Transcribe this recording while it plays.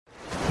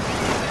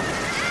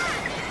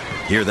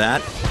Hear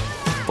that?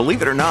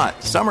 Believe it or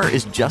not, summer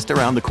is just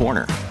around the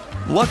corner.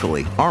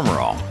 Luckily, Armor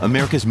All,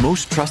 America's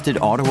most trusted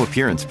auto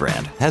appearance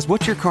brand, has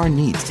what your car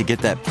needs to get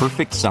that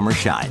perfect summer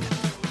shine.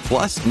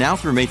 Plus, now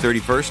through May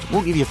 31st,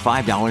 we'll give you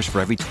 $5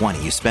 for every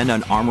 $20 you spend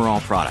on Armor All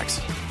products.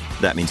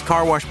 That means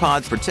car wash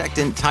pods,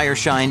 protectant, tire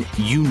shine,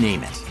 you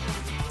name it.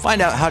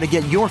 Find out how to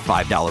get your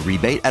 $5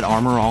 rebate at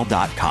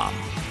armorall.com.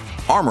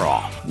 Armor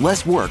All,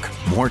 less work,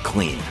 more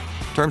clean.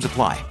 Terms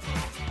apply.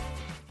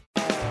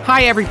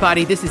 Hi,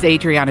 everybody. This is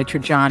Adriana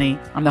Trajani.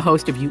 I'm the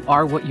host of You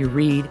Are What You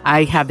Read.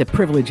 I have the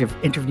privilege of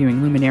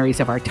interviewing luminaries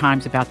of our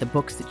times about the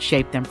books that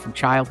shaped them from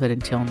childhood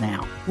until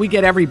now. We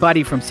get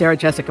everybody from Sarah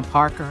Jessica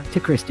Parker to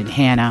Kristen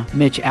Hanna,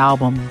 Mitch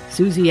Albom,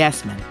 Susie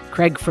Essman,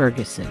 Craig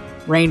Ferguson,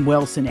 Rainn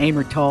Wilson,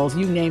 Amor Tolls,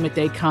 you name it,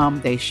 they come,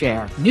 they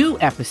share. New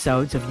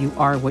episodes of You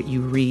Are What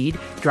You Read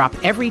drop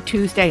every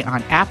Tuesday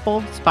on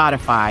Apple,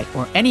 Spotify,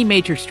 or any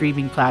major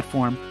streaming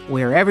platform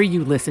wherever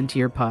you listen to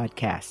your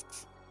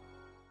podcasts.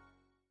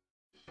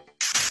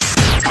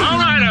 All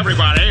right,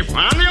 everybody,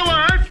 on the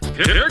alert.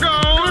 Here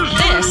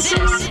goes. This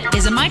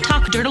is a My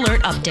Talk Dirt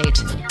Alert update.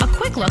 A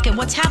quick look at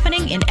what's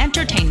happening in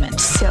entertainment.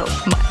 So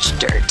much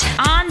dirt.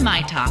 On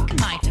My Talk.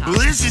 My Talk. Well,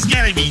 this is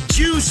going to be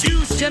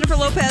juicy. Jennifer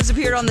Lopez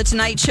appeared on The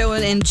Tonight Show,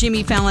 and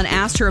Jimmy Fallon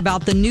asked her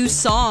about the new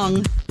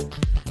song,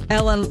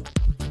 El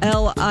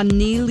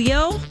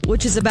Anillo,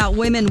 which is about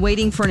women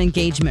waiting for an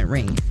engagement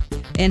ring.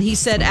 And he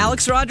said,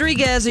 Alex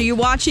Rodriguez, are you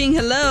watching?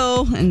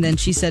 Hello. And then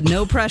she said,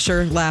 no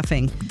pressure,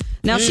 laughing.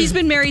 Now, she's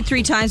been married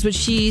 3 times, but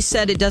she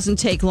said it doesn't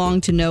take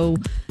long to know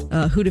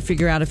who to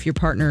figure out if your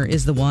partner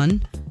is the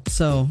one.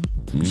 So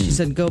she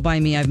said, go by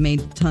me. I've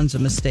made tons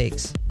of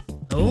mistakes.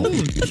 Oh,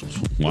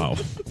 wow.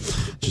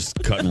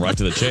 Just cutting right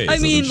to the chase. I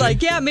mean,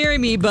 like, yeah, marry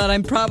me, but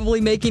I'm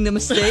probably making a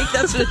mistake.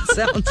 That's what it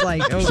sounds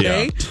like.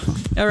 Okay. Yeah.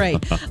 All right.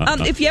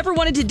 If you ever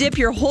wanted to dip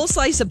your whole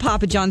slice of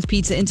Papa John's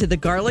pizza into the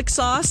garlic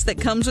sauce that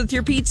comes with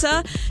your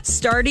pizza,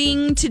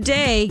 starting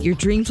today, your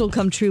dreams will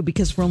come true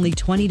because for only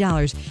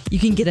 $20, you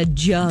can get a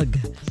jug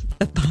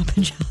of Papa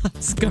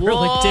John's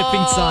garlic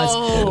dipping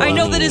sauce. I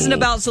know that isn't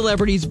about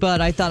celebrities, but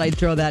I thought I'd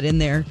throw that in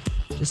there.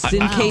 Just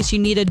in case you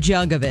need a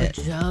jug of it.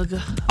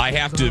 I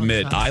have to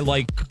admit,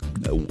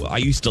 I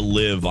used to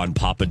live on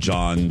Papa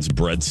John's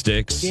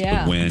breadsticks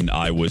when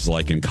I was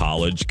like in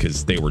college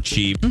because they were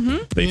cheap.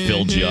 They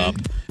filled you up.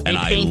 And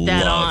I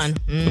love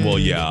well,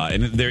 yeah.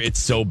 And it's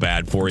so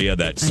bad for you,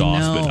 that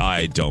sauce, but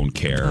I don't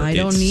care.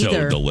 It's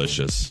so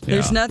delicious.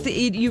 There's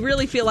nothing, you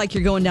really feel like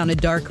you're going down a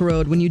dark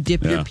road when you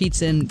dip your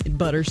pizza in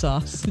butter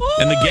sauce.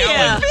 And the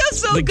gallon. It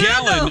feels so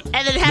good,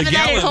 and then having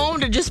that at home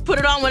to just put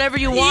it on whatever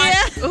you want.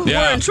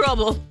 We're in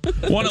trouble.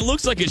 Well, it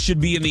looks like it should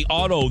be in the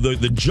auto.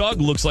 The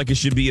jug looks like it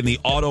should be in the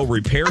auto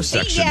repair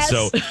section. Yes.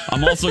 So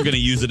I'm also going to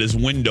use it as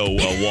window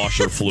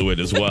washer fluid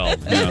as well.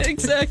 Yeah.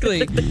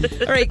 Exactly.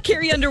 All right.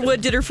 Carrie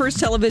Underwood did her first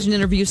television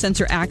interview since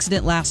her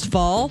accident last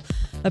fall.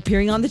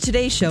 Appearing on the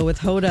Today Show with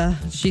Hoda,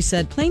 she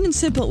said, plain and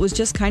simple, it was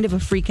just kind of a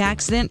freak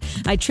accident.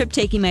 I tripped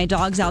taking my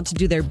dogs out to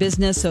do their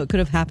business, so it could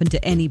have happened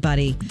to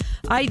anybody.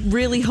 I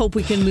really hope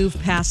we can move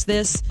past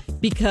this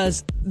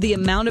because the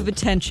amount of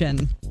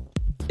attention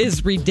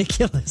is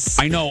ridiculous.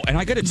 I know, and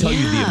I got to tell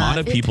you, the amount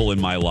of people in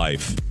my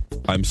life.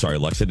 I'm sorry,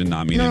 Lex, I did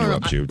not mean to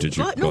interrupt you. Did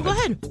you? Go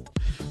ahead.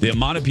 The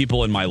amount of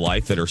people in my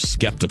life that are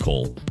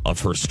skeptical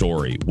of her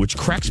story, which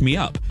cracks me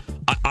up.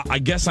 I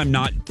guess I'm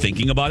not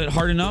thinking about it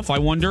hard enough, I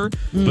wonder.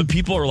 But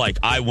people are like,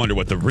 I wonder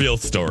what the real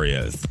story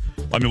is.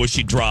 I mean, was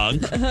she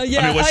drunk? I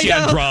mean, was she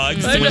on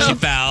drugs when she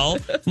fell?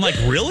 I'm like,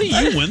 really?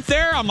 You went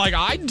there? I'm like,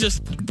 I took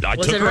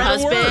her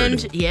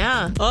husband? Word.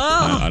 Yeah.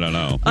 Oh, I don't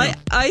know.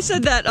 I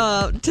said that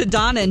to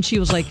Donna, and she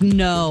was like,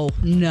 no,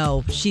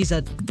 she's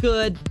a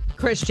good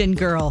Christian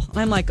girl.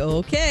 I'm like,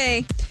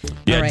 okay.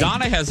 Yeah, right.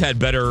 Donna has had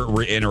better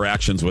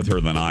interactions with her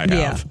than I have.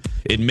 Yeah.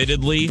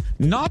 Admittedly,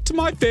 not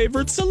my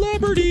favorite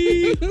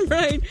celebrity.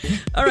 Right.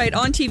 All right.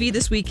 On TV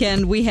this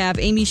weekend, we have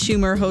Amy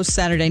Schumer hosts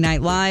Saturday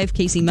Night Live.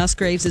 Casey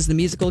Musgraves is the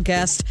musical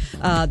guest.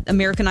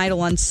 American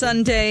Idol on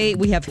Sunday.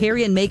 We have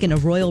Harry and Meghan, A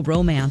Royal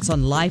Romance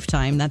on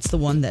Lifetime. That's the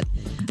one that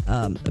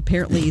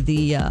apparently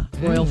the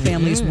royal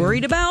family's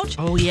worried about.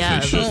 Oh,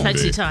 yeah.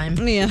 Sexy time.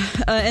 Yeah.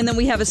 And then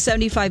we have a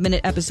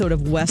 75-minute episode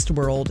of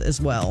Westworld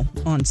as well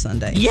on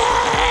Sunday.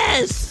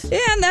 Yes!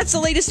 And that's the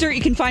latest dirt.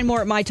 You can find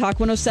more at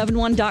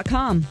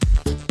mytalk1071.com.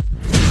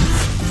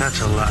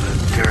 That's a lot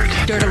of dirt.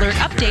 Dirt Alert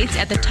updates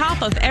at the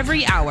top of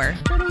every hour.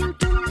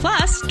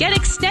 Plus, get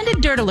extended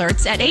Dirt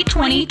Alerts at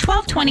 8:20,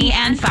 12:20,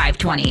 and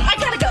 5:20. I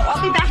gotta go.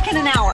 I'll be back in an hour.